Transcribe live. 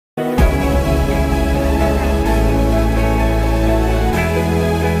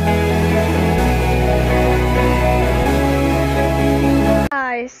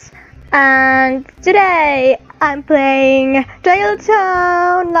and today I'm playing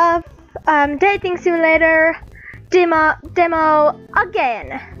Dialtown dating simulator demo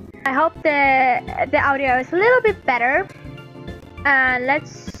again. I hope the audio is a little bit better. And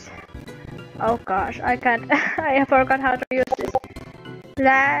let's. Oh gosh, I can't. I forgot how to use this.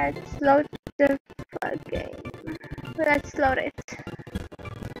 Let's load the game. Let's load it.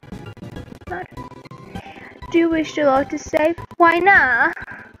 But do you wish to load the save? Why not?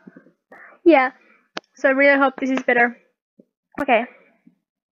 Yeah. So I really hope this is better. Okay.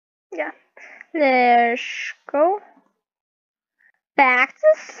 Yeah. Let's go back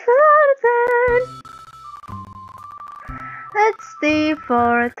to Slaughter. Let's see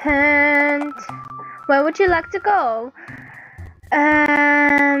for a tent. Where would you like to go?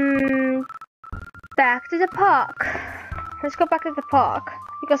 Back to the park. Let's go back to the park.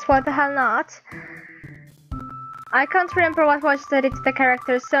 Because why the hell not? I can't remember what voice I did to the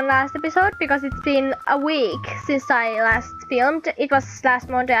characters on last episode because it's been a week since I last filmed. It was last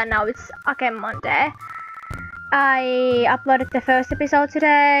Monday and now it's again Monday. I uploaded the first episode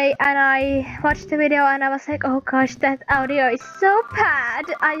today and I watched the video and I was like, oh gosh, that audio is so bad.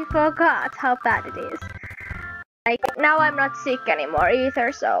 I forgot how bad it is. Like, now I'm not sick anymore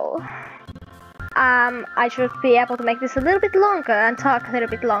either, so I should be able to make this a little bit longer and talk a little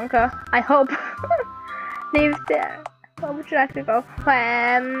bit longer. I hope. Live there. Where would you like to go?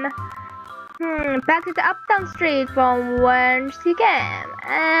 Back to the Uptown Street from Wednesday game.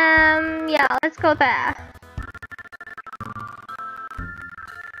 Yeah, let's go there.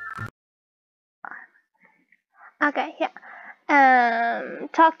 Okay, yeah.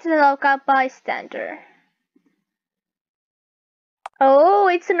 Talk to the local bystander. Oh,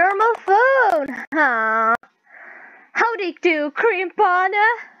 it's a normal phone. Huh. Howdy do, cream partner.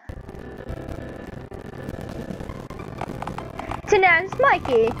 The name's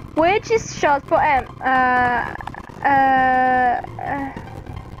Mikey, which is short for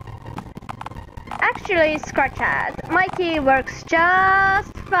actually, scratch that. Mikey works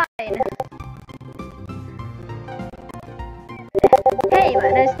just fine. Hey,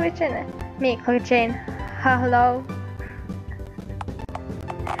 my name's Glitchin. Me, Glitchin. Hello.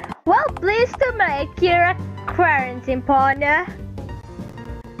 Well, pleased to make your quarantine partner.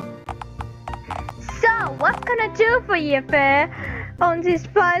 So, what can I do for you, Fair, on this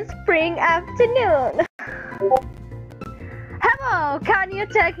fine spring afternoon? Hello, can you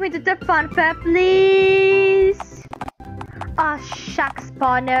take me to the FUNFAIR, please? Oh, shucks,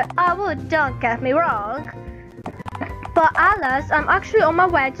 partner. Don't get me wrong. But Alice, I'm actually on my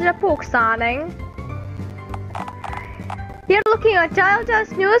way to the book signing. You're looking at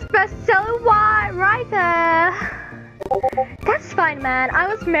Dialtown's newest bestseller writer. That's fine, man. I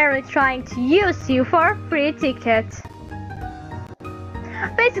was merely trying to use you for a free ticket.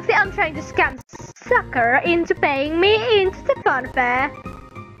 Basically, I'm trying to scam sucker into paying me into the FUNFAIR.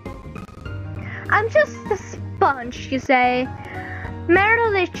 I'm just a sponge, you say.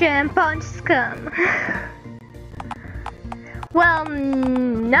 Merreligion punch scum. Well,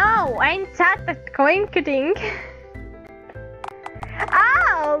 no, ain't that the coinkydink?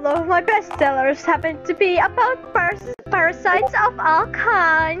 All of my bestsellers happen to be about parasites of all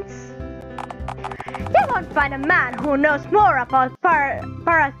kinds. You won't find a man who knows more about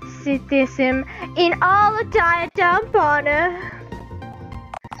parasitism in all the Dialtown partner.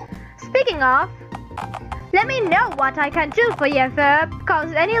 Speaking of, let me know what I can do for you if it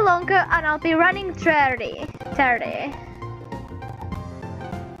goes any longer and I'll be running 30.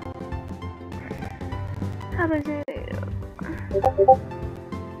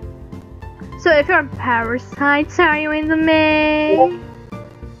 So if you're parasites, are you into me?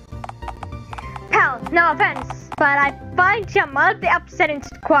 Pal, no offense, but I find you multi-upsetting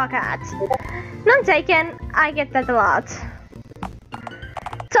quackhead. None taken, I get that a lot.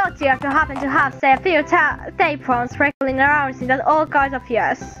 Thought you if you happen to have, say, a few tapeworms wriggling around in that old card of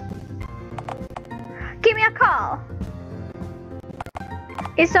yours. Give me a call.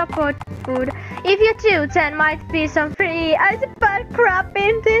 It's so good food. If you do, then might be some free ice bad crap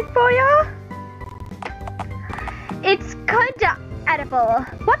in this for you. It's kinda edible.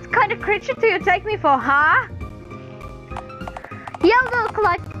 What kind of creature do you take me for, huh? You look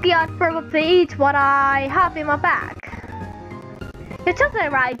like you'd probably eat what I have in my bag. You're totally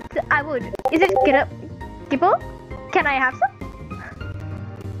right, I would. Is it gibble? Can I have some?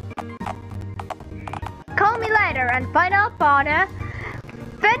 Call me later and find out, partner.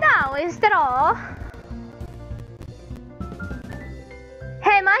 For now, is that all?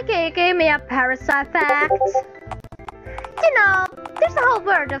 Hey Mikey, give me a parasite fact. You know, there's a whole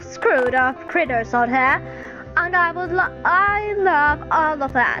world of screwed up critters out here, and I love all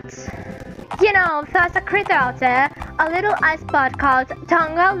of that. You know, there's a critter out there, a little ice pod called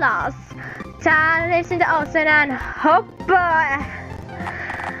Tonga loss. That lives in the ocean and oh boy!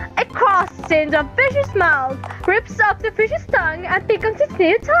 It crawls into a fish's mouth, rips off the fish's tongue, and becomes its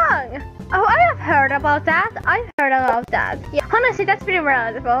new tongue. Oh, I have heard about that. I've heard about that. Yeah, honestly, that's pretty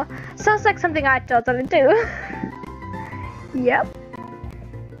relatable. Sounds like something I'd totally do. Yep.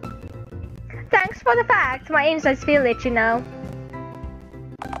 Thanks for the fact. My insides feel itchy now.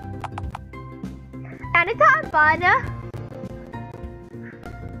 Anytime, partner.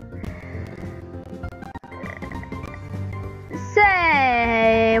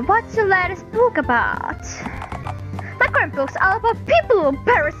 Say, what's your latest book about? My current book's all about people who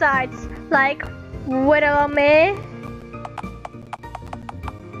parasites, like Whittle on me.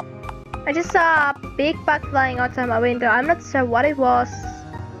 I just saw a big bug flying outside my window. I'm not sure what it was,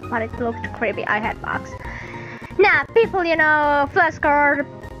 but it looked creepy. I had bugs. Nah, people, you know, flesh-colored,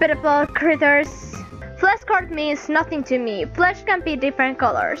 pitiful critters. Flesh-colored means nothing to me. Flesh can be different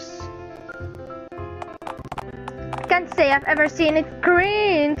colors. Can't say I've ever seen it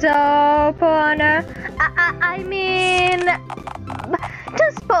green though, partner. I mean,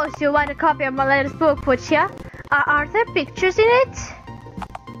 don't suppose you want a copy of my latest book, would ya? Are there pictures in it?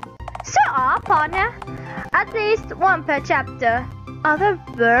 Sure, partner. At least one per chapter. Other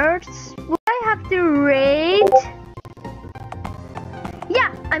words? Would I have to read?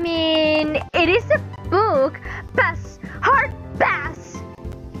 Yeah, I mean, it is a book. Pass. Hard pass.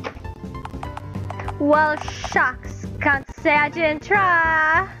 Well, shucks. Can't say I didn't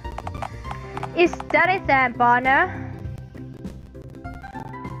try. Is that it then, partner?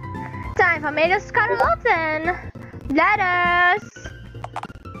 Time for me to scuttle off then. Letters.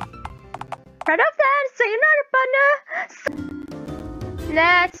 Right off then. See you later, partner.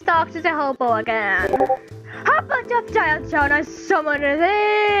 Let's talk to the hobo again. How about of Dialtown and someone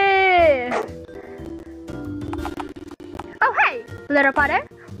there? Oh hey, little partner.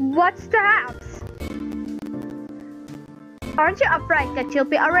 What's the haps? Aren't you afraid that you'll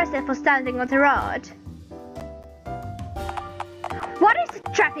be arrested for standing on the road? What is a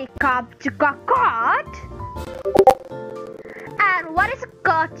traffic cop to got caught? And what is a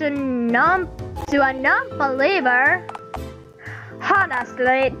caught to a non-believer?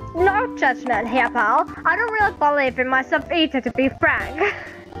 Honestly, no judgment here, pal. I don't really believe in myself either, to be frank.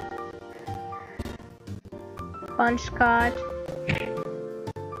 Punch card.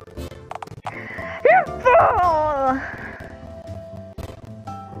 You fool!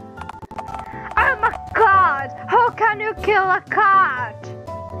 I'm a cat! How can you kill a cat?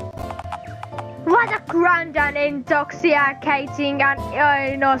 What a grand and intoxicating and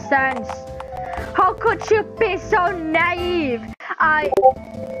innocence! How could you be so naive?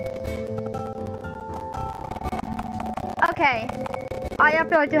 Okay, I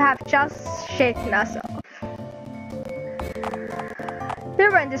appear to have just shit myself. We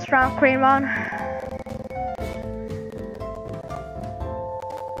were in this round, green one.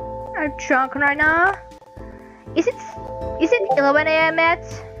 I'm drunk right now. Is it 11 AM yet?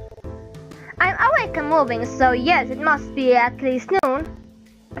 I'm awake and moving, so yes, it must be at least noon.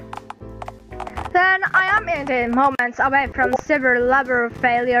 Then I am in the moments away from severe liver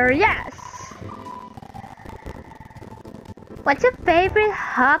failure, yes. What's your favorite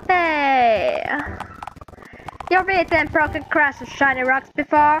hobby? You ever eaten broken crust or shiny rocks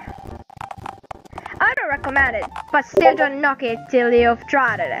before? I don't recommend it, but still don't knock it till you've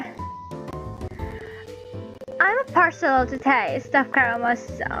tried it. I'm a partial to taste of caramel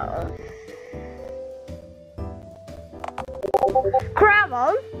myself.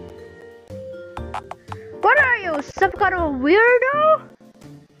 Caramel? What are you, some kind of weirdo?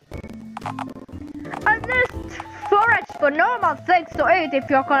 At least forage for normal things to eat if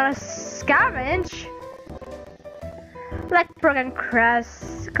you're gonna scavenge. Like broken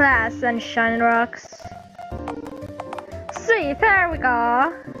glass and shiny rocks. See, there we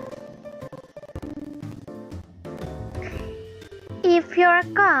go. If you're a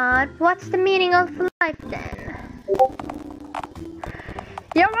god, what's the meaning of life then?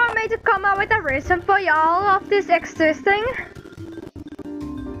 You want me to come up with a reason for all of this existing?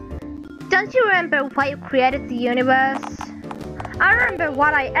 Don't you remember why you created the universe? I remember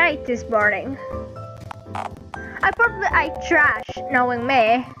what I ate this morning. I probably ate trash, knowing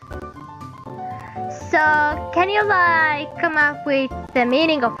me. So, can you like come up with the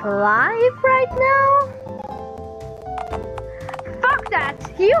meaning of life right now? Fuck that!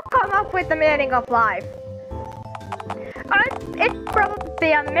 You come up with the meaning of life. It'd probably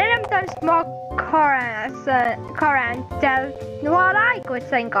be a million times more current than what I could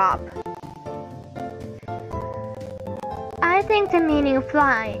think of. I think the meaning of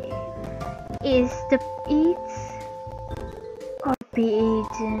life is to eat or be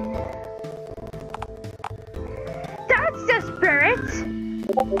eaten. That's the spirit!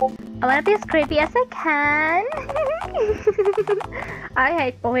 I wanna be as creepy as I can. I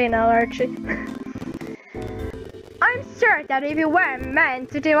hate pollen allergy. I'm sure that if you weren't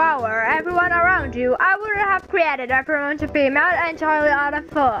meant to devour everyone around you, I would have created everyone to be mad entirely out of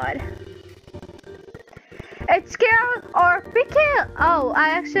food. It's kill or be killed. Oh,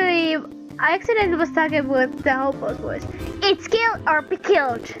 I accidentally was talking with the hobo's voice. It's kill or be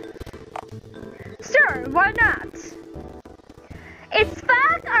killed. Sure, why not? It's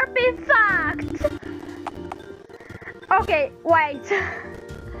fact or be fact. Okay, wait.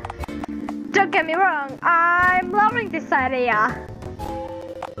 Don't get me wrong, I'm loving this idea.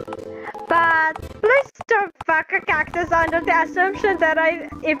 But please don't fuck a cactus under the assumption that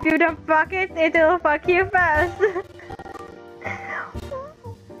if you don't fuck it, it'll fuck you first.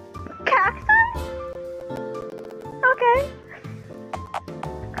 Cactus? Okay.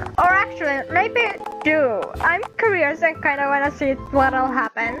 Or actually, maybe do. I'm curious and kinda wanna see what'll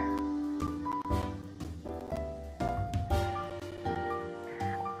happen.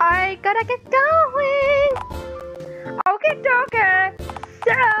 I gotta get going. Okay, okay.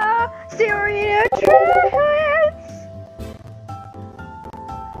 So, serious treats.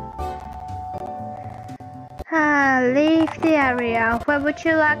 Leave the area. Where would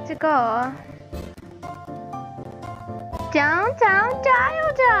you like to go? Downtown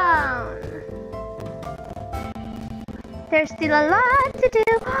Dialtown. There's still a lot to do.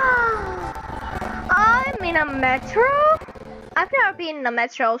 I'm in a metro. I've never been in a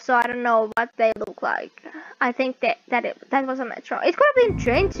metro, so I don't know what they look like. I think that was a metro. It could have been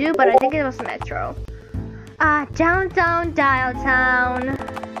train too, but I think it was a metro. Downtown Dialtown.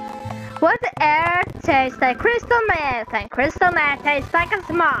 What the air tastes like crystal meth, and crystal meth tastes like a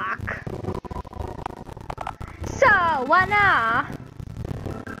smoke. So, what now?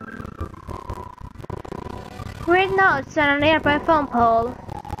 Read notes on a nearby phone pole.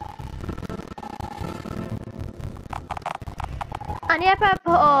 A nearby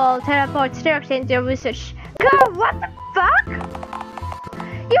pole teleports directly into your research. God, what the fuck?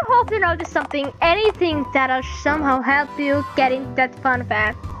 You hope to notice something, anything that'll somehow help you get into that fun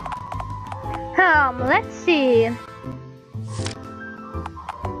fair. Let's see.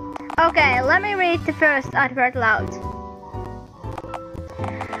 Okay, let me read the first advert loud.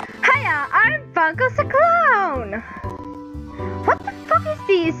 Hiya, I'm Funkles the Clown! What the fuck is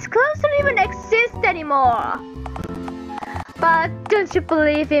this? Clowns don't even exist anymore! But don't you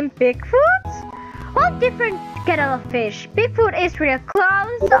believe in Bigfoot? One different kettle of fish. Bigfoot is real,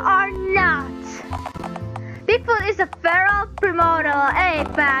 clowns are not! Bigfoot is a feral primordial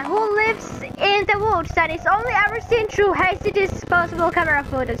ape man who lives in the woods and is only ever seen through hasty disposable camera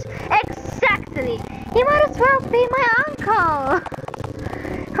footage. Exactly! He might as well be my uncle!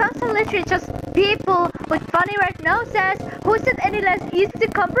 Clowns are literally just people with funny red noses who isn't any less easy to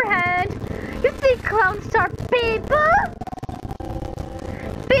comprehend. You think clowns are people?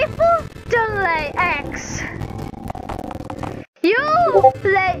 People don't lay eggs. You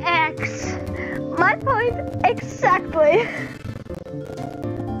lay eggs. My point exactly.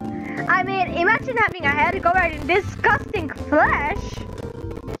 I mean, imagine having a head covered in disgusting flesh.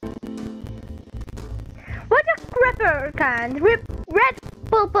 What a replicant, red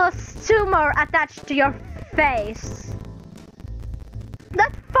bulbous tumor attached to your face.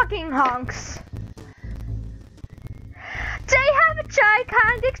 That fucking honks. They have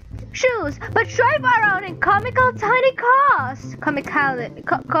gigantic shoes, but drive around in comical tiny cars. Comically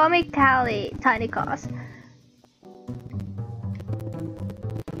tiny cars.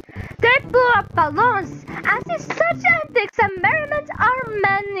 They blew up balloons, as if such antics and merriment are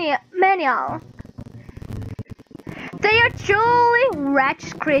menial. They are truly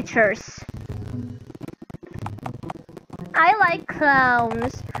wretched creatures. I like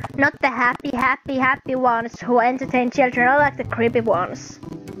clowns, not the happy ones who entertain children. I like the creepy ones.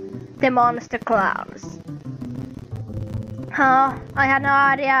 The monster clowns. Oh, I had no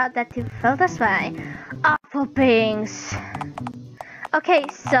idea that you felt this way. Awful beings. Okay,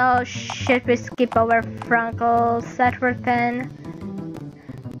 so should we skip over Frankel's Edward then?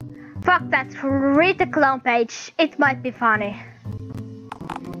 Fuck that, read the clown page. It might be funny.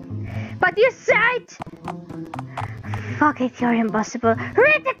 But you said... Fuck it, you're impossible.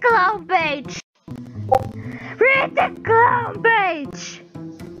 Read the clown page! Read the clown page!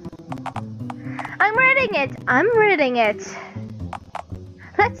 I'm reading it.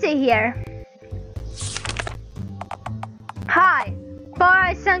 Let's see here. Hi,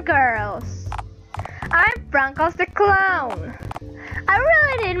 boys and girls. I'm Frankles the Clown. I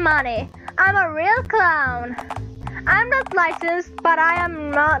really need money. I'm a real clown. I'm not licensed, but I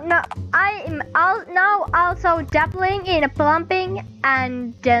am not. No, I am now also dabbling in plumbing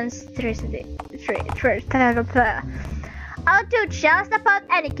and dentistry. I'll do just about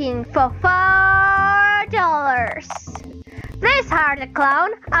anything for $4. Please hire the clown.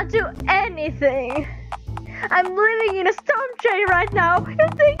 I'll do anything. I'm living in a storm drain right now. You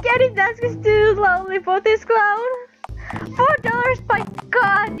think any task is too lonely for this clown? $4? By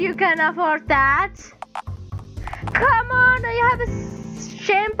God, you can afford that. Come on, you have a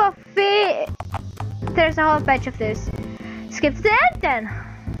shape of feet. There's a whole batch of this. Skip to the end then.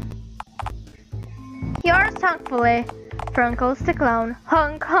 Yours thankfully, Frunkles the clown.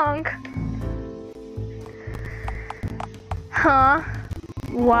 Honk honk. Huh?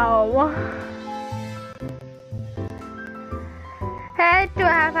 Wow. Hey, do I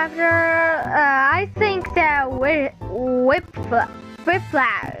have after? I think the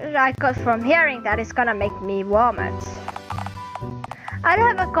whiplash I got from hearing that is gonna make me vomit. I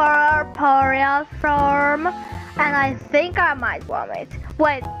don't have a corporeal form, and I think I might vomit.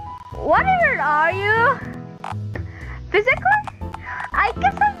 Wait, what even are you? Physical? I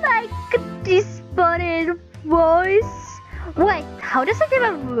guess I'm like a disembodied voice. Wait, how does it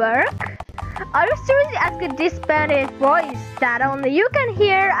even work? Are you seriously asking this disembodied voice that only you can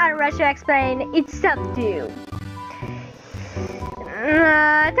hear and rush to explain itself to you?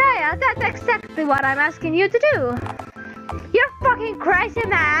 Taya, that's exactly what I'm asking you to do. You're fucking crazy,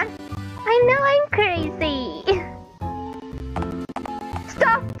 man. I know I'm crazy.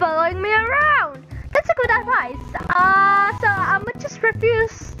 Stop following me around. That's a good advice. So I'ma just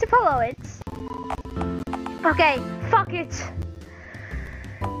refuse to follow it. Okay, fuck it.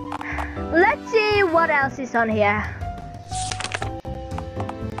 Let's see what else is on here.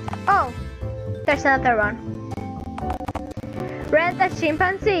 Oh, there's another one. Rent a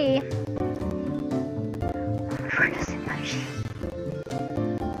chimpanzee. Rent a chimpanzee.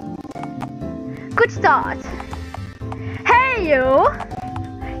 Good start. Hey you.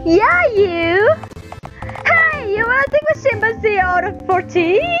 Yeah you. Hey, you wanna take a chimpanzee out of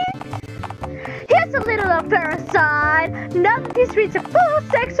 14? Here's a little unfair aside. Now that he's reached a full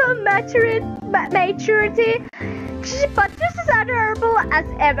sexual maturity, but just as adorable as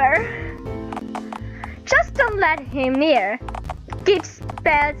ever. Just don't let him near. Kids,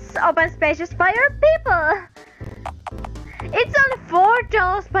 pets, open spaces for your people. It's only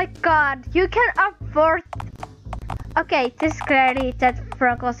 $4, my God. You can afford. Okay, this is clearly that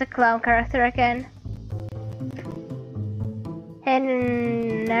Frunkles the clown character again.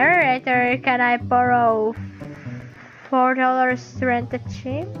 And narrator, can I borrow $4 to rent the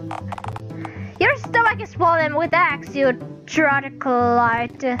chip? Your stomach is swollen with X, you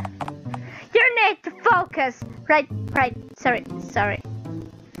troglodyte. You need to focus. Right, sorry.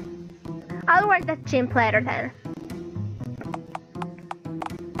 I'll wear that chimp later then.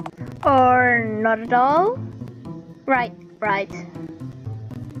 Or not at all? Right.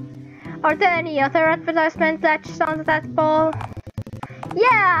 Are there any other advertisement latched onto that ball?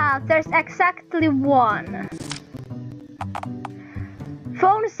 Yeah, there's exactly one.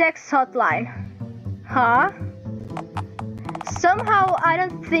 Phone sex hotline. Huh? Somehow I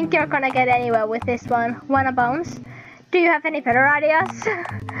don't think you're gonna get anywhere with this one. Wanna bounce? Do you have any better ideas?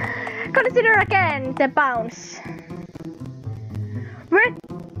 Consider again the bounce. We're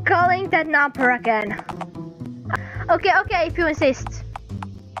calling that number again. Okay, if you insist.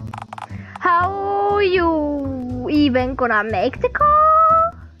 How you even gonna make the call? ...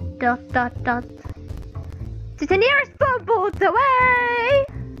 To the nearest phone booth away!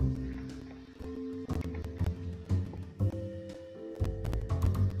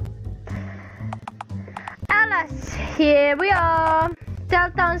 Alice, here we are.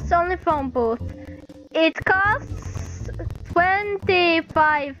 Dialtown's only phone booth. It costs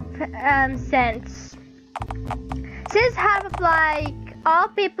 25 cents. Since half of all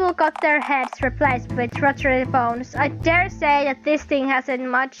people got their heads replaced with rotary phones, I dare say that this thing hasn't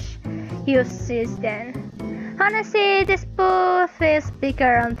much use since then. Honestly, this booth is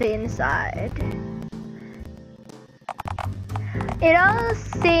bigger on the inside. It all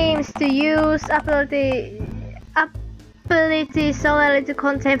seems to use ability solely to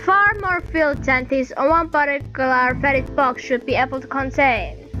contain far more field than this one particular fetid box should be able to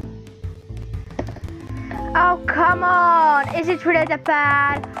contain. Oh, come on! Is it really that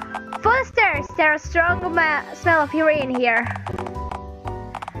bad? Full stairs, there's a strong smell of urine here.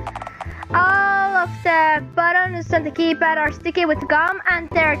 All of the buttons on the keypad are sticky with gum and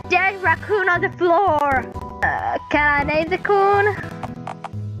there's a dead raccoon on the floor. Can I name the coon?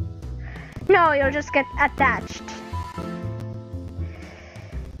 No, you'll just get attached.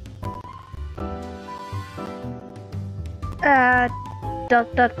 Dot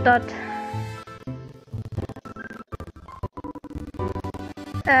dot dot.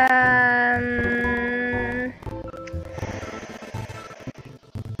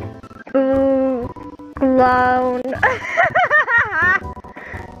 Ooh, clown.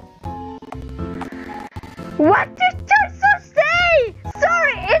 What did you just say?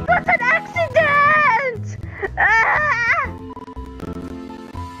 Sorry, it was an accident.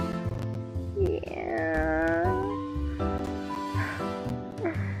 Yeah.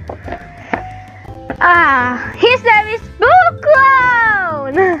 His name is Boo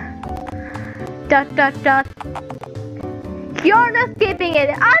Clown. Dot dot dot. You're not keeping it.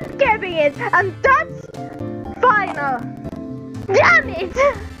 I'm keeping it, and that's final. Damn it!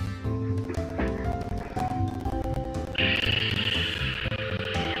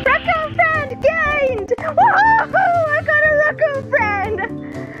 Raccoon friend gained! Woohoo! I got a raccoon friend!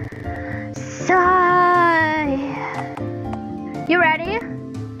 Sigh. You ready?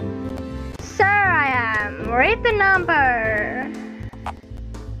 Sir, I am. Read the number.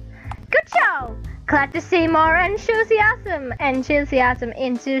 Good show! Glad to see more enthusiasm. Enthusiasm,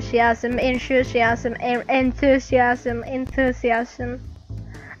 enthusiasm, enthusiasm, enthusiasm, enthusiasm.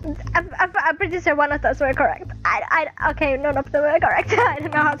 I'm pretty sure one of those were correct. Okay, none of them were correct. I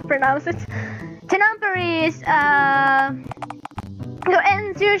don't know how to pronounce it. The number is, your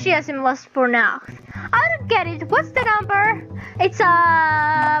enthusiasm was pronounced. I don't get it. What's the number? It's,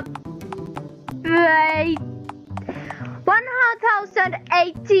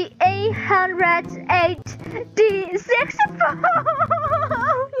 1,886.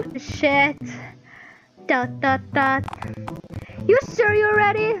 Shit. Dot dot dot. You sure you're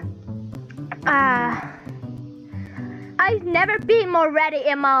ready? I've never been more ready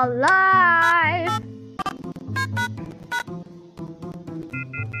in my life.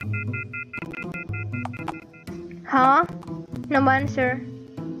 Huh? No answer.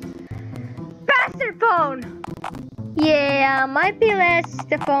 Bastard phone! Yeah, might be less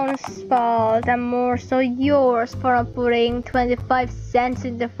the phone's fault and more so yours for putting 25 cents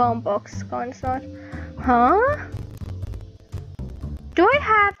in the phone box console. Huh? Do I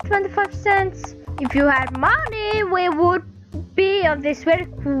have 25 cents? If you had money, we would be on this very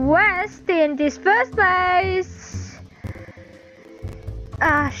quest in this first place.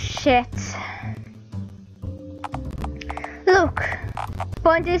 Ah, shit. Look,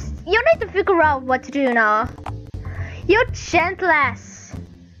 point is, you need to figure out what to do now. You're gentless.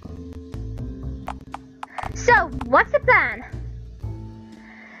 So, what's the plan?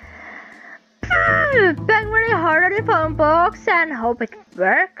 Bang really hard on the phone box and hope it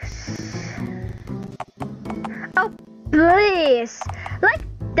works. Oh, please. Like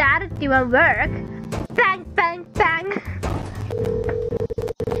that it didn't work. Bang, bang, bang.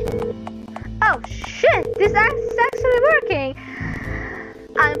 Oh shit, this act is actually working.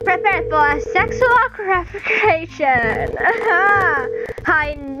 I'm prepared for a sexual gratification.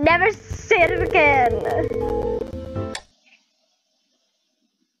 I never see it again.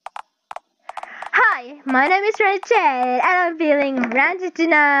 Hi, my name is Rachel and I'm feeling ranty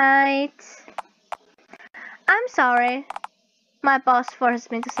tonight. I'm sorry. My boss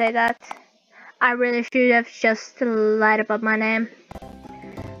forced me to say that. I really should have just lied about my name.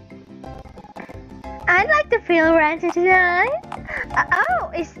 I'd like to feel ranty tonight.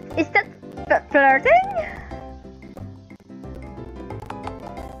 Oh, is that flirting?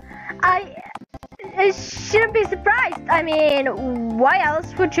 I shouldn't be surprised. I mean, why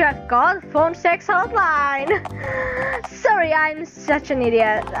else would you have called phone sex hotline? Sorry, I'm such an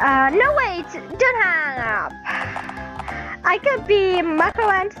idiot. No wait, don't hang up. I can be macro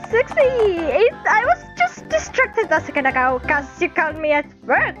and sexy. I was just distracted a second ago because you called me at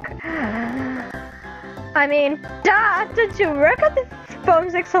work. I mean, Dad, don't you work at the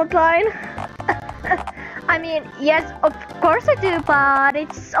phone sex hotline? I mean, yes, of course I do, but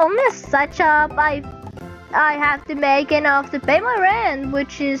it's only a side job. I have to make enough to pay my rent,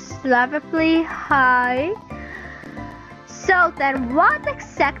 which is laughably high. So then, what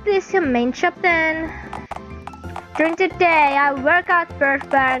exactly is your main job then? During the day, I work at Bird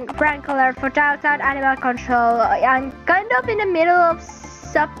Wrangler for Dialtown Animal Control. I'm kind of in the middle of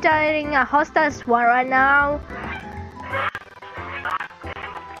subtitling a hostile swan right now.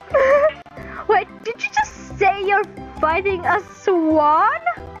 Wait, did you just say you're fighting a swan?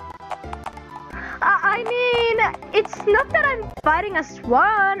 I mean, it's not that I'm fighting a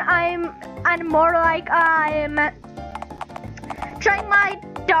swan. I'm more like I'm trying my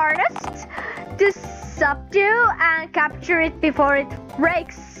darndest to subdue and capture it before it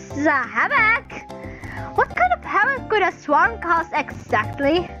wreaks havoc. What kind of havoc could a swan cause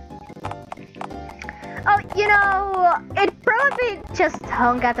exactly? Oh, you know, it probably just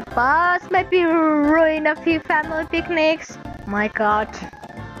hung at the bus, maybe ruined a few family picnics. My god.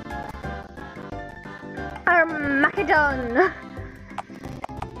 Armageddon.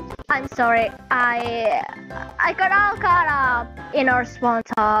 I'm sorry, I got all caught up in our small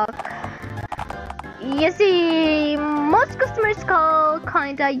talk. You see, most customers call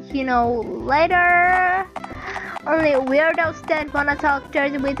kinda, you know, later. Only weirdos that wanna talk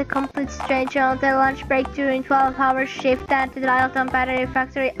dirty with a complete stranger on their lunch break during 12-hour shift at the Dialtown battery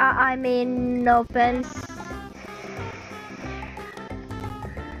factory. I mean, no offense.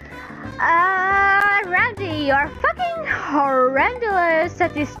 Randy, you're fucking horrendous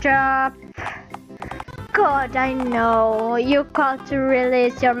at this job. God, I know. You called to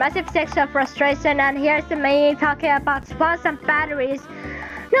release your massive sexual frustration, and here's me talking about swans and batteries.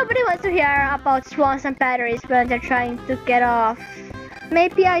 Nobody wants to hear about swans and batteries when they're trying to get off.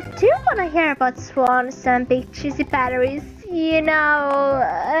 Maybe I do want to hear about swans and big cheesy batteries. You know,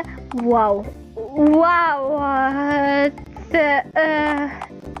 wow,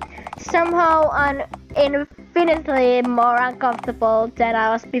 somehow I'm infinitely more uncomfortable than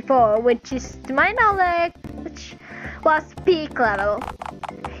I was before, which is, to my knowledge, was peak level.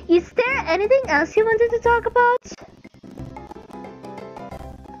 Is there anything else you wanted to talk about?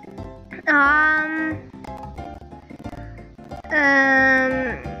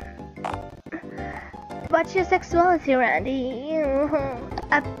 What's your sexuality, Randy?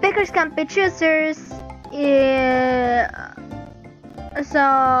 Pickers can be choosers.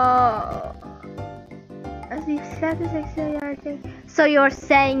 So you're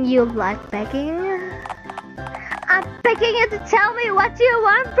saying you like begging? I'm begging you to tell me what you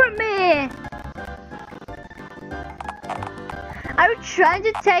want from me. Are you trying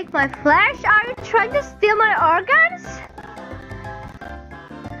to take my flesh? Are you trying to steal my organs?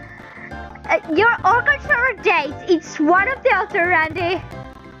 Your organs are a date. It's one of the other, Randy.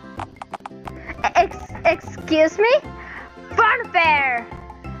 Excuse me? FUNFAIR!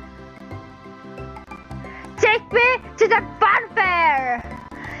 Take me to the FUNFAIR!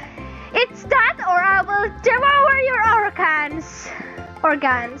 It's that, or I will devour your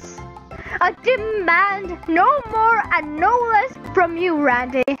organs. I demand no more and no less from you,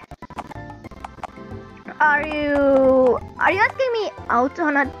 Randy. Are you asking me out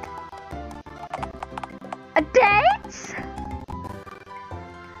on a date?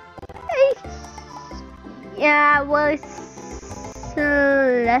 Yeah, well, it's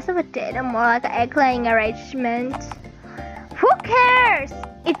less of a date and more like an egg-laying arrangement. Who cares?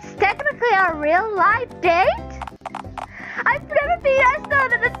 It's technically a real-life date. I've never been asked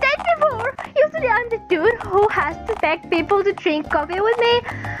out on a date before. Usually I'm the dude who has to beg people to drink coffee with me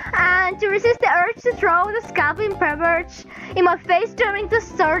and to resist the urge to throw the scalping beverage in my face during the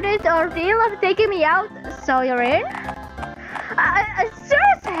sordid ordeal of taking me out. So you're in? Sure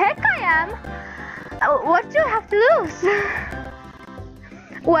as heck I am. What do you have to lose?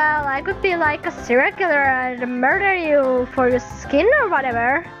 Well, I could be like a serial killer and murder you for your skin or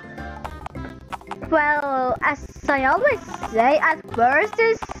whatever. Well, as I always say, at worst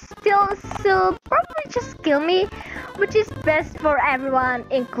still probably just kill me, which is best for everyone,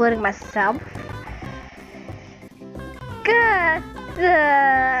 including myself. Good.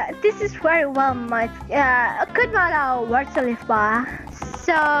 This is very well a good motto, word to live by.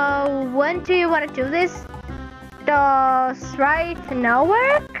 So, when do you want to do this? Does right now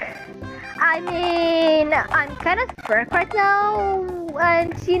work? I mean, I'm kind of broke right now,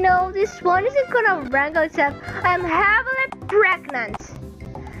 and you know, this one isn't gonna wrangle itself. I'm heavily pregnant.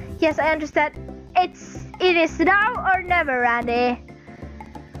 Yes, I understand. It is now or never, Randy.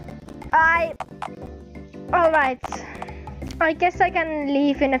 Alright. I guess I can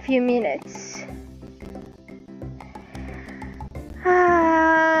leave in a few minutes.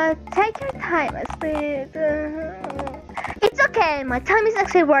 Take your time, sweet. It's okay, my time is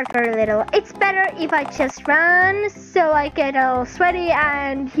actually worth very little. It's better if I just run, so I get all sweaty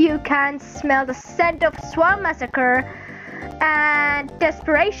and you can smell the scent of Swan Massacre and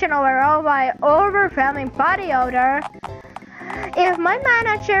desperation overall my overwhelming body odor. If my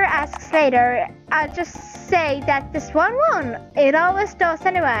manager asks later, I'll just say that the Swan won. It always does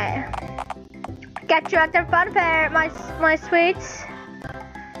anyway. Catch you at the FUNFAIR, my sweets.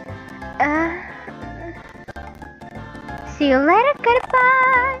 See you later,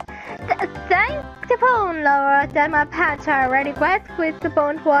 goodbye. Thank the phone, Laura, that my pants are already wet with the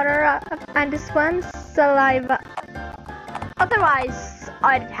bone water and the swan's saliva. Otherwise,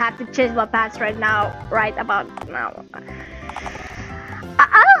 I'd have to change my pants right about now.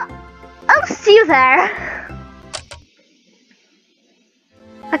 I'll see you there.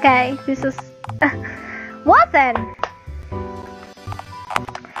 Okay, this is What then?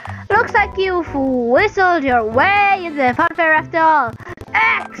 Looks like you've whistled your way into the funfair after all.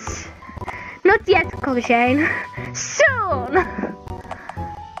 X! Not yet, Shane. Soon!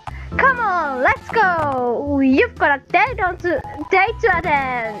 Come on, let's go! You've got a date to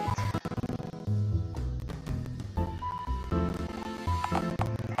attend!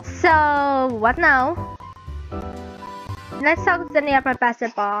 So, what now? Let's talk to the nearby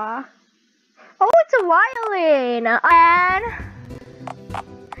passerby. Oh, it's a violin! And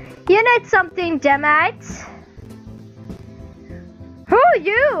you need something, damn it! Who are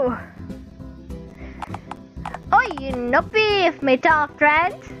you? Oh, you no beef, me top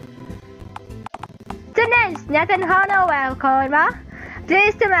friend. The name's Nathan Hollowell, Colma.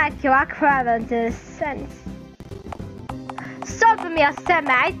 Pleased to make your acquaintances. Sorry for me,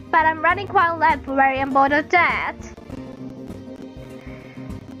 mate, but I'm running quite late for very important that.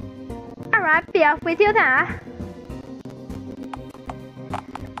 Alright, be off with you now.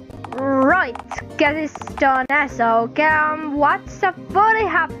 Right, get this done so what's a fully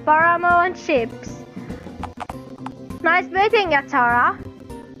half paramo and chips? Nice meeting you, Tara.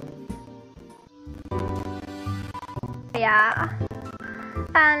 Yeah.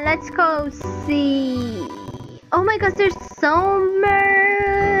 And let's go see. Oh my gosh, there's so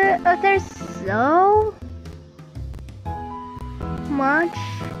much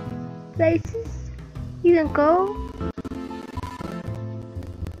places you can go.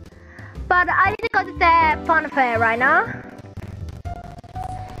 But I need to go to the FUNFAIR right now.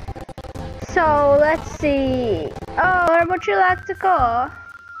 So let's see. Oh, where would you like to go?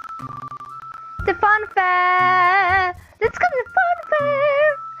 The FUNFAIR. Let's go to the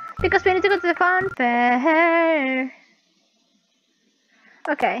FUNFAIR because we need to go to the FUNFAIR.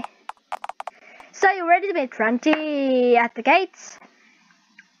 Okay. So you ready to meet Randy at the gates?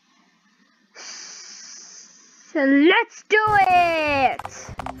 So let's do it.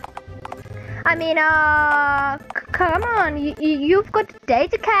 I mean, come on, you've got a day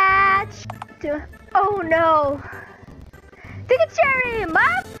to catch. Oh no. Take a cherry,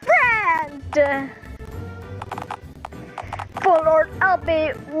 my friend. For Lord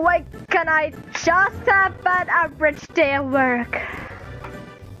Albie, why can I just have an average day of work?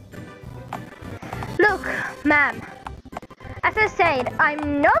 Look, ma'am, as I said,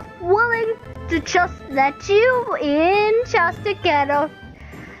 I'm not willing to just let you in just to get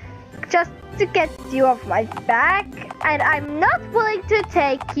you off my back, and I'm not willing to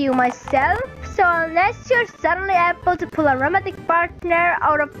take you myself, so unless you're suddenly able to pull a romantic partner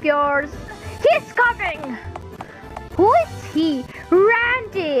out of yours. He's coming! Who is he?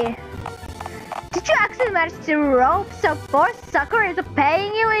 Randy! Did you actually manage to rope some poor sucker into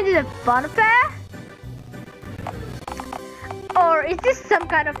paying you into the FUNFAIR? Or is this some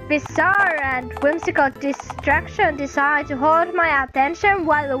kind of bizarre and whimsical distraction designed to hold my attention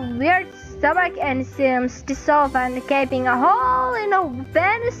while the weird stomach enzymes dissolve and gaping a hole in a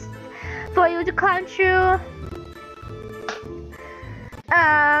Venus for you to climb through?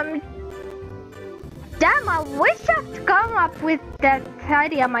 Damn, I wish I'd come up with that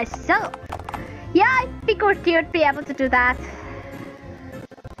idea myself. Yeah, I figured you'd be able to do that.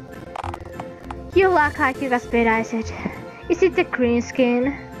 You look like you got spit acid. Is it the green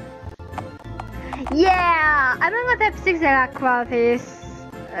skin? Yeah, I'm on type 6 qualities.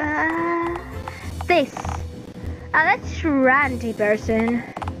 This. That's Randy person.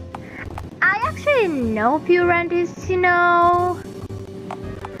 I actually know a few Randys, you know.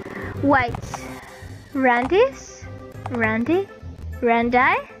 Wait. Randys? Randy?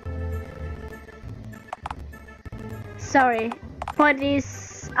 Randy? Sorry, but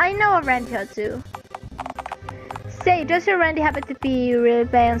I know a Randy or two. Say, does your Randy happen to be really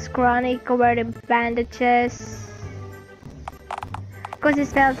bad and scrawny, covered in bandages? Cause it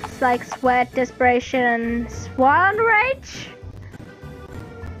smells like sweat, desperation, and swan rage?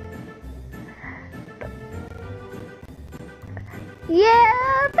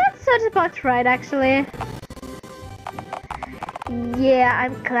 Yeah, that sounds about right actually. Yeah,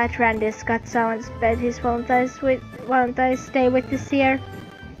 I'm glad Randy's got someone to spend his Valentine's Day with this year.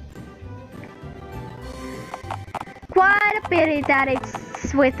 Quite a pity that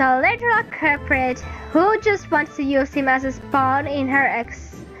it's with a literal culprit who just wants to use him as a pawn in her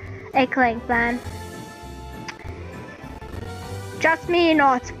egg-laying plan. Just me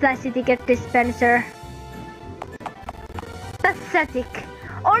not, Blessed Ticket Dispenser. Pathetic.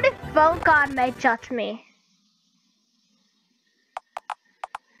 Only phone God may judge me.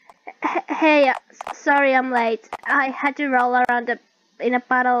 Hey, sorry I'm late. I had to roll around in a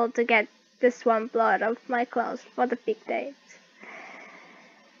puddle to get this one blood off my clothes for the big date.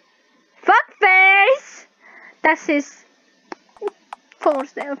 Fuck face! That's his full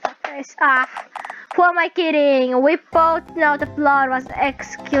name, fuckface. Ah, who am I kidding? We both know the blood was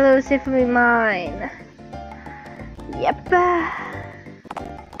exclusively mine. Yep. But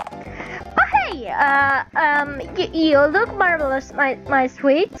hey, you look marvelous, my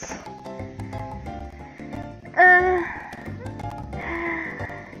sweet.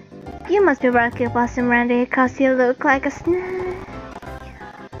 You must be working Boston Randy, cause you look like a snack.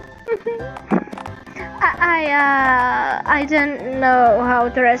 I don't know how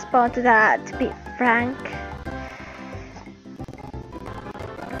to respond to that, to be frank.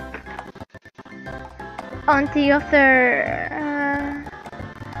 On the other,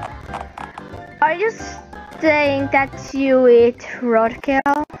 are you saying that you eat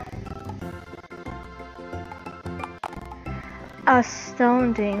roadkill?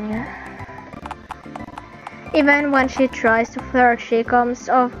 Astounding. Even when she tries to flirt, she comes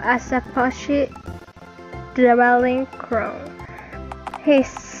off as a pushy, dwelling crone. I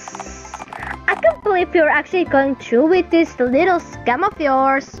can't believe you're actually going through with this little scam of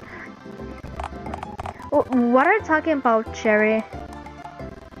yours. What are you talking about, Cherry?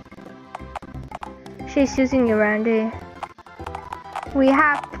 She's using you, Randy. We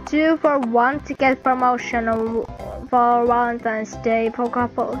have 2 for 1 ticket promotion for Valentine's Day for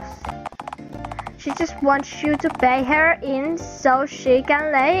couples. She just wants you to pay her in so she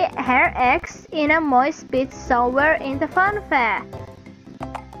can lay her eggs in a moist pit somewhere in the FUNFAIR.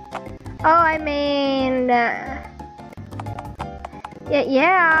 Oh, I mean...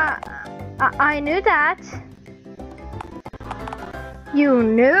 yeah, I knew that. You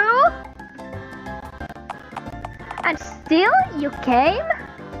knew? And still you came?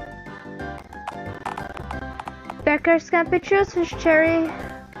 Beggars can be choosers, Cherry.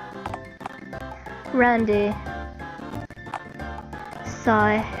 Randy.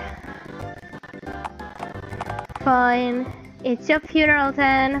 Sigh. Fine. It's your funeral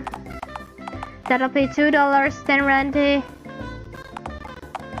then. That'll be $2 then, Randy.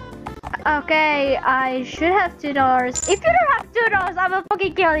 Okay, I should have $2. If you don't have $2, I will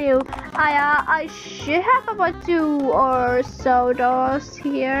fucking kill you. I should have about $2 or so dollars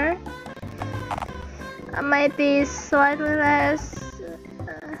here. Maybe slightly less.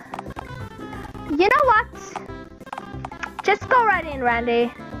 You know what? Just go right in,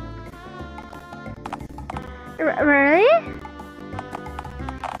 Randy. Really?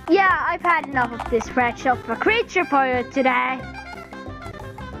 Yeah, I've had enough of this wretch of a creature for you today.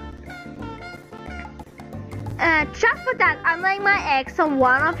 Just for that, I'm laying my eggs on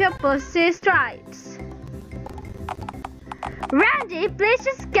one of your pussy stripes. Randy, please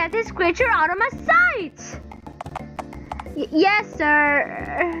just get this creature out of my sight! Yes,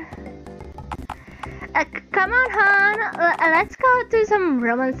 sir. Come on, hon. Let's go do some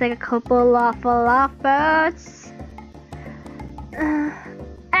romance like a couple of lovebirds.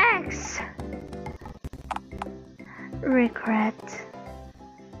 Eggs. Regret.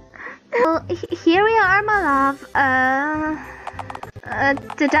 Well, here we are, my love.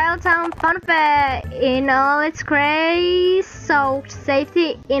 The Dialtown FUNFAIR in all its grace, so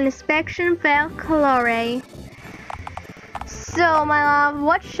safety inspection failed glory. So, my love,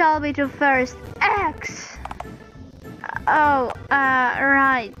 what shall we do first? Eggs. Oh,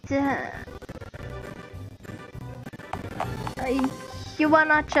 right. You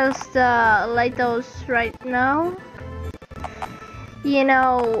wanna just lay those right now? You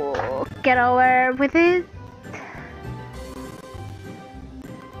know, get over with it.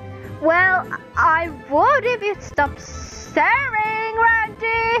 Well, I would if you'd stop staring,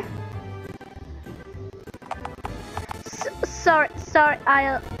 Randy. Sorry,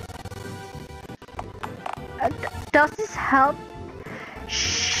 I'll... does this help?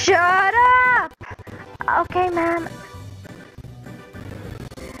 Shut up! Okay, ma'am.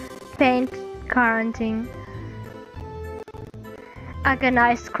 Paint grunting.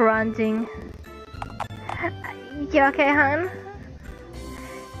 Agonized grunting. You okay, hon?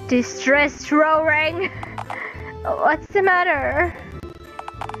 Distressed roaring. What's the matter?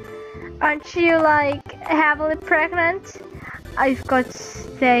 Aren't you like heavily pregnant? I've got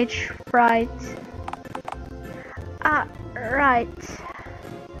stage fright. Right.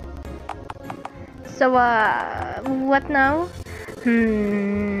 So what now?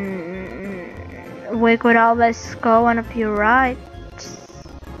 We could always go on a few rides.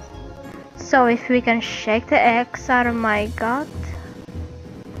 So if we can shake the eggs out of my gut.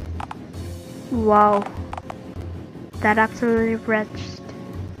 Wow. That absolutely wretched.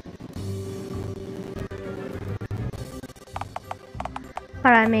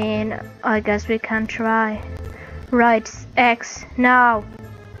 But I mean, I guess we can try. Right, eggs, now.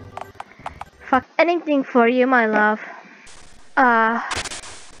 Fuck anything for you, my love. I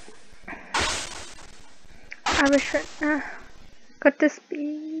wish. Could this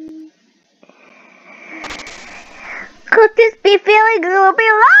be? Could this be feeling to be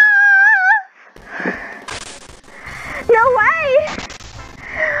love? No way!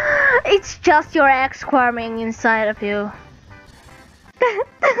 It's just your ex squirming inside of you.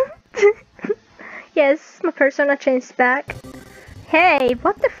 Yes, my persona changed back. Hey,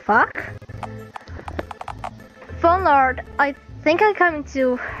 what the fuck? Phone Lord, I think I'm coming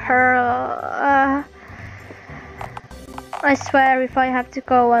to her. I swear if I have to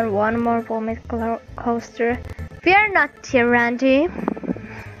go on one more vomit coaster. Fear not, dear Randy.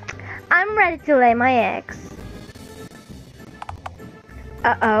 I'm ready to lay my eggs.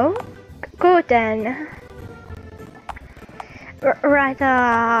 Uh-oh. Good then.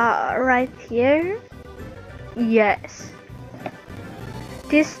 Right here? Yes.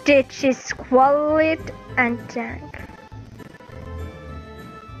 This ditch is squalid and dank.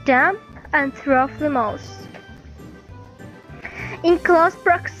 Damp and roughly moist. In close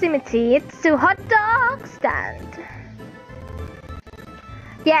proximity to hot dog stand.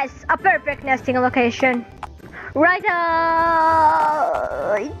 Yes, a perfect nesting location. Right,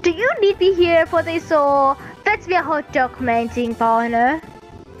 do you need me here for this or fetch me a hot dog melting partner?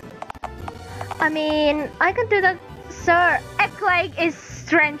 I mean, I can do that, sir. Egg is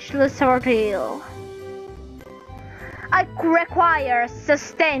strangely sortil. I require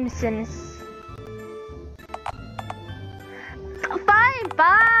sustenance.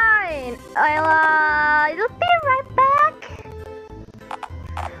 Fine. I'll be right back.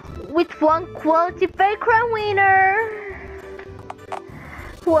 With one quality bakery winner.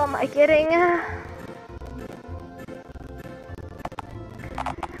 Who am I kidding?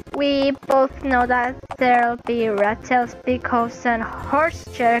 We both know that there'll be rat tails, pickles, and horse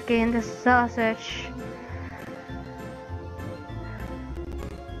jerky in the sausage.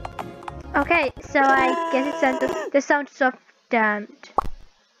 Okay, so I guess it's the sounds of damned.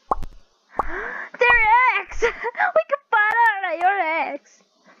 They're eggs! We can butter your eggs!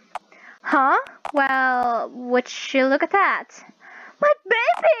 Huh? Well, would you look at that? My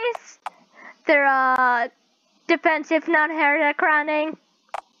babies! They're, defensive, non-hairy crowning.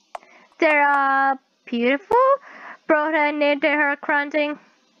 They're, beautiful, broad and near their crowning.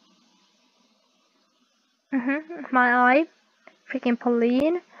 My eye. Freaking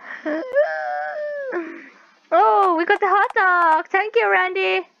Pauline. Oh, we got the hot dog! Thank you,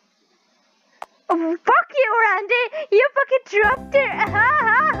 Randy! Oh, fuck you, Randy! You fucking dropped it! Ha ha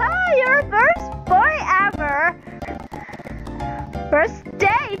ha! You're the first boy ever! First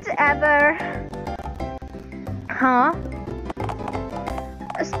date ever! Huh?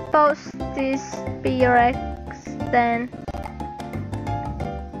 I suppose this be your ex then.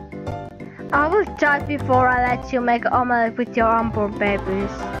 I will die before I let you make omelette with your unborn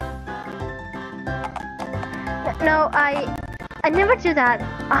babies. No, I never do that.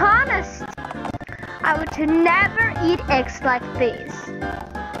 Honest! I would never eat eggs like this.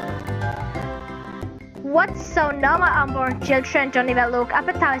 What? So now my unborn children don't even look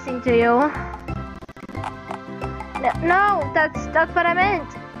appetizing to you? No, that's what I meant.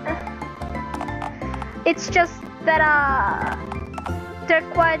 It's just that they're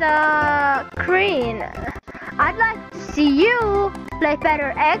quite green. I'd like to see you lay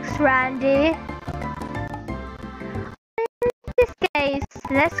better eggs, Randy. In this case,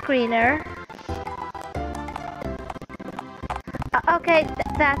 less greener. Okay,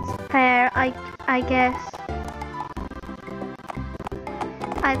 that's fair, I guess.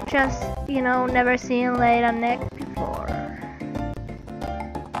 I've just, never seen laid an egg before.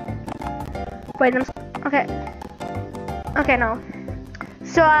 Wait, okay. Okay, no.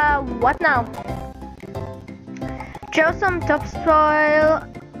 So, what now? Throw some topsoil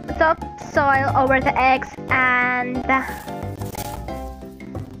over the eggs and...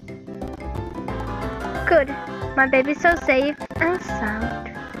 Good. My baby's so safe and sound.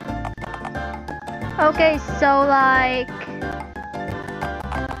 Okay, so like...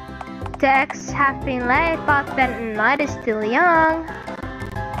 The eggs have been laid, but the night is still young.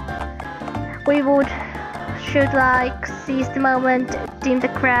 We should like seize the moment, dim the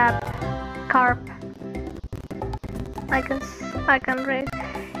carp. I can read.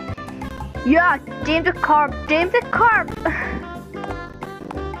 Yeah, dim the carp.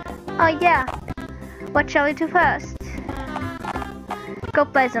 Oh yeah. What shall we do first? Go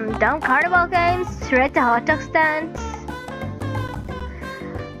play some dumb carnival games, raid the hot dog stands.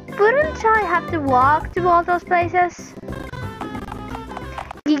 Wouldn't I have to walk to all those places?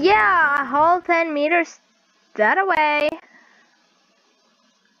 Yeah, a whole 10 meters that away.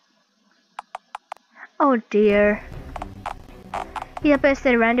 Oh dear. Yeah,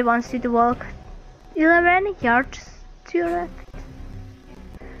 basically Randy wants you to walk 11 yards to your left.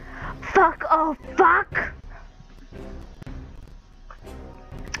 Fuck, oh fuck!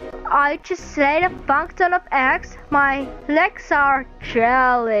 I just ate a fuck ton of eggs. My legs are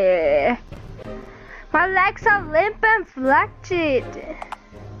jelly. My legs are limp and flaccid.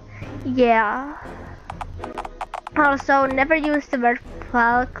 Yeah. Also, never use the word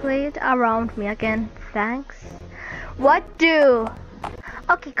flaccid around me again. Thanks. What do?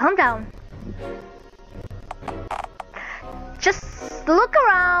 Okay, calm down. Just look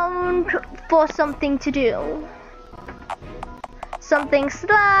around for something to do. Something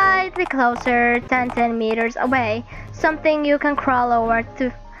slightly closer than 10 meters away. Something you can crawl over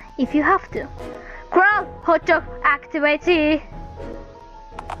to if you have to. Crawl! Hot dog activate!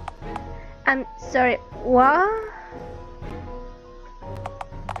 I'm sorry, what?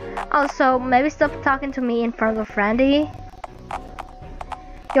 Also, maybe stop talking to me in front of Randy.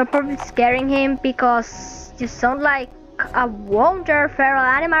 You're probably scaring him because you sound like a wounded feral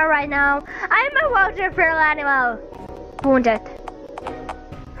animal right now. I'm a wounded feral animal! Wounded.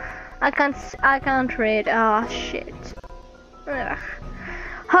 I can't read. Oh shit. Ugh.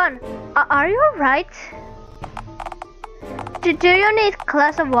 Hon, are you alright? Do you need a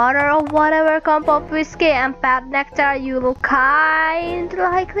glass of water or whatever cup of whiskey and bad nectar you will kind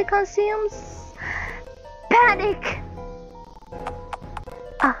likely consumes? Panic!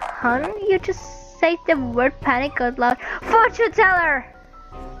 Hon, you just said the word panic out loud. Fortune teller!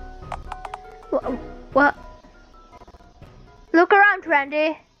 What? Look around,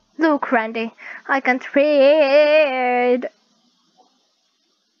 Randy. Look, Randy, I can't read.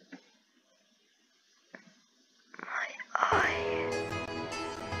 My eye.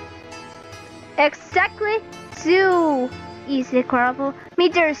 Exactly 2 easy crawlable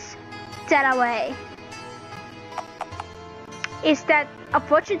meters that away. Is that a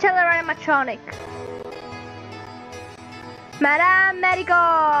fortune teller or animatronic? Madame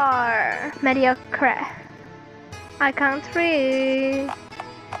Mediocre. I can't read.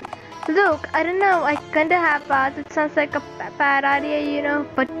 Look, I don't know, I kinda have it sounds like a bad idea, you know,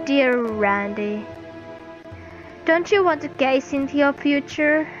 but dear Randy, don't you want to gaze into your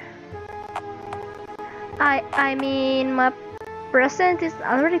future? I mean, my present is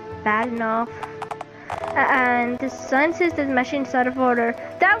already bad enough, and the sun says that the machine is out of order.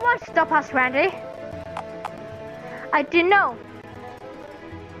 That won't stop us, Randy. I do know.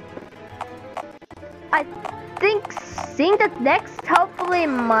 I think seeing that next, hopefully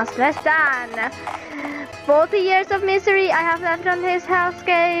much less than 40 years of misery I have left on his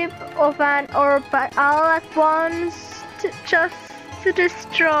hellscape of an orb all at once just to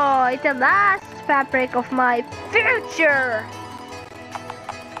destroy the last fabric of my future.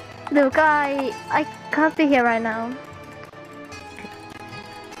 Look, I can't be here right now.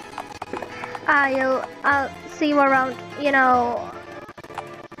 I'll see you around, you know.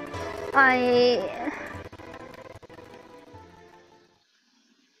 He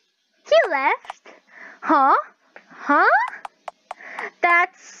left? Huh?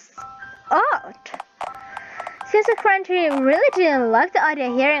 That's odd. Since the country really didn't like the idea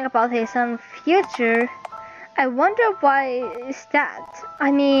of hearing about his own future, I wonder why is that?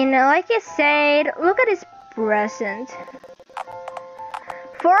 I mean, like you said, look at his present.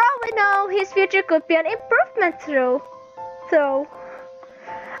 For all we know, his future could be an improvement though.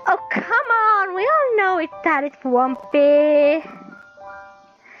 Oh, come on, we all know that it won't be.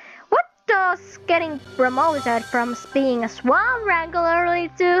 What does getting promoted from being a swan regularly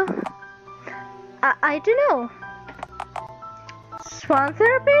do? I don't know. Swan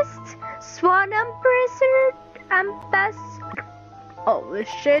therapist? Swan ambassador? Holy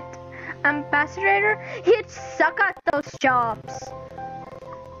shit. Ambassador? He'd suck at those jobs.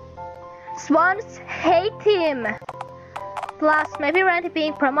 Swans hate him. Plus, maybe Randy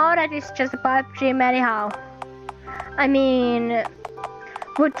being promoted is just a pipe dream anyhow. I mean,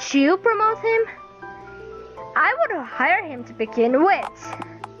 would you promote him? I would hire him to begin with.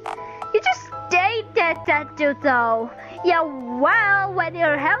 You just dated that dude though. Yeah, well, when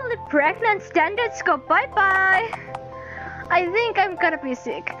you're heavily pregnant, standards go bye-bye. I think I'm gonna be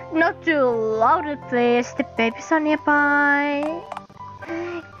sick. Not too loudly, please. The babies are nearby.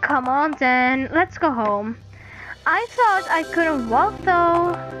 Come on then, let's go home. I thought I couldn't walk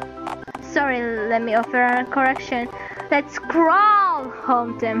though. Sorry, let me offer a correction. Let's crawl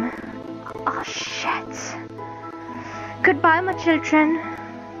home then. Oh shit. Goodbye, my children.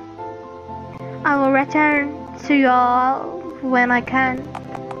 I will return to you all when I can.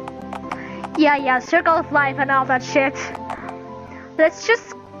 Yeah, circle of life and all that shit. Let's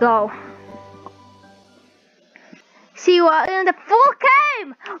just go. See you all in the full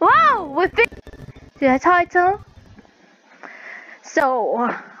game! Wow! We finished the title. So,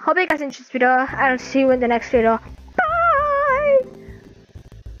 hope you guys enjoyed this video, and I'll see you in the next video. Bye!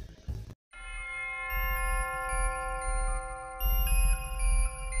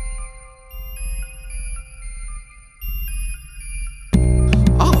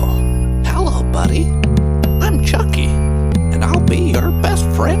 Oh, hello, buddy. I'm Chucky, and I'll be your best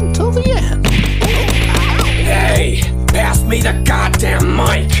friend till the end. Hey, pass me the goddamn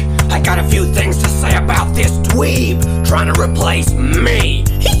mic. I got a few things to say about this dweeb trying to replace me.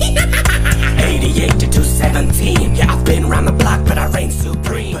 88 to 217. Yeah, I've been around the block, but I reign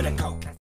supreme.